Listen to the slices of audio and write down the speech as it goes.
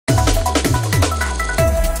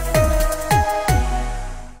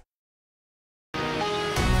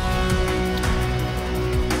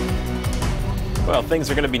things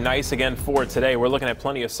are going to be nice again for today. We're looking at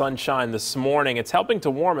plenty of sunshine this morning. It's helping to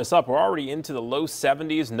warm us up. We're already into the low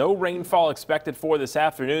 70s. No rainfall expected for this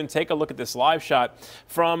afternoon. Take a look at this live shot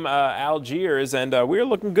from Algiers, and we're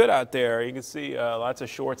looking good out there. You can see lots of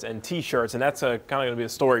shorts and t-shirts, and that's kind of going to be a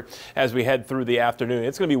story as we head through the afternoon.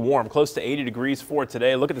 It's going to be warm, close to 80 degrees for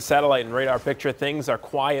today. Look at the satellite and radar picture. Things are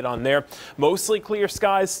quiet on there. Mostly clear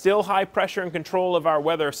skies, still high pressure and control of our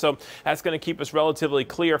weather, so that's going to keep us relatively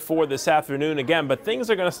clear for this afternoon again. But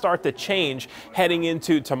things are going to start to change heading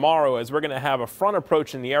into tomorrow as we're going to have a front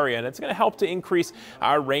approach in the area, and it's going to help to increase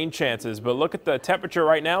our rain chances. But look at the temperature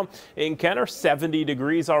right now in Kenner, 70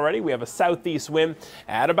 degrees already. We have a southeast wind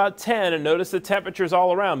at about 10, and notice the temperatures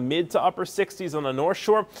all around mid to upper 60s on the North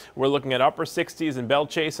Shore. We're looking at upper 60s in Belle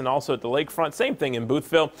Chase and also at the lakefront. Same thing in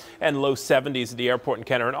Boothville, and low 70s at the airport in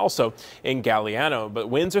Kenner and also in Galliano.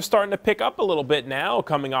 But winds are starting to pick up a little bit now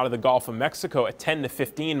coming out of the Gulf of Mexico at 10 to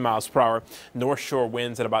 15 miles per hour. North Shore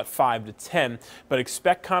winds at about 5 to 10, but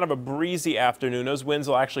expect kind of a breezy afternoon. Those winds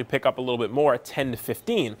will actually pick up a little bit more at 10 to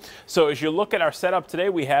 15. So as you look at our setup today,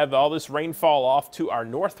 we have all this rainfall off to our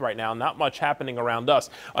north right now. Not much happening around us.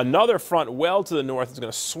 Another front well to the north is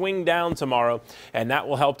going to swing down tomorrow, and that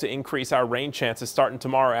will help to increase our rain chances starting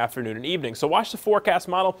tomorrow afternoon and evening. So watch the forecast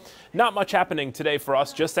model. Not much happening today for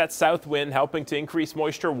us. Just that south wind helping to increase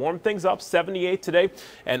moisture, warm things up. 78 today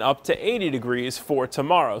and up to 80 degrees for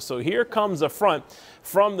tomorrow. So here comes a front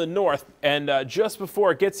from the north, and just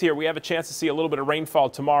before it gets here, we have a chance to see a little bit of rainfall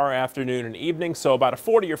tomorrow afternoon and evening. So about a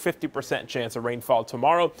 40 or 50% chance of rainfall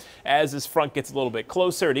tomorrow. As this front gets a little bit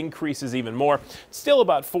closer, it increases even more. Still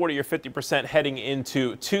about 40 or 50% heading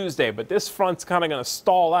into Tuesday, but this front's kind of going to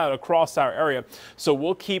stall out across our area. So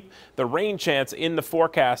we'll keep the rain chance in the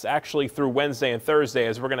forecast actually through Wednesday and Thursday,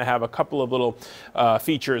 as we're going to have a couple of little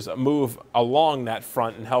features move along that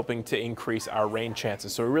front and helping to increase our rain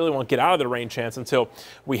chances. So we really won't get out of the rain chance until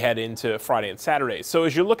we head into Friday and Saturday. So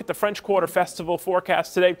as you look at the French Quarter Festival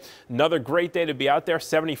forecast today, another great day to be out there.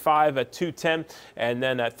 75 at 2:10, and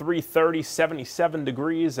then at 3:30, 77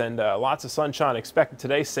 degrees, and lots of sunshine expected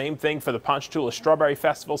today. Same thing for the Ponchatoula Strawberry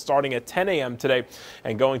Festival, starting at 10 a.m. today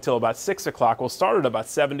and going till about 6 o'clock. We'll start at about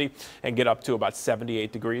 70 and get up to about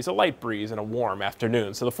 78 degrees, a light breeze and a warm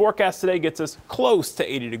afternoon. So the forecast today gets us close to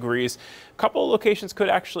 80 degrees. A couple of locations could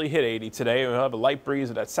actually hit 80 today. We'll have a light breeze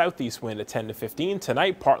with that southeast wind at 10 to 15.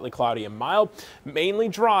 Tonight, partly cloudy and mild, mainly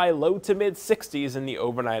dry, low to mid 60s in the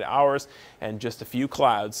overnight hours, and just a few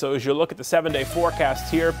clouds. So as you look at the 7-day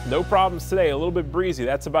forecast here, no problems today, a little bit breezy.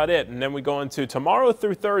 That's about it. And then we go into tomorrow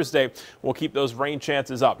through Thursday. We'll keep those rain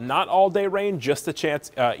chances up. Not all day rain, just a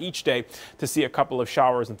chance each day to see a couple of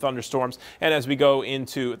showers and thunderstorms. And as we go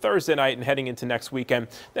into Thursday night and heading into next weekend,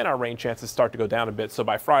 then our rain chances start to go down a bit. So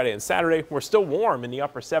by Friday and Saturday, we're still warm in the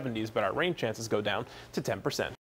upper 70s, but our rain chances go down to 10%.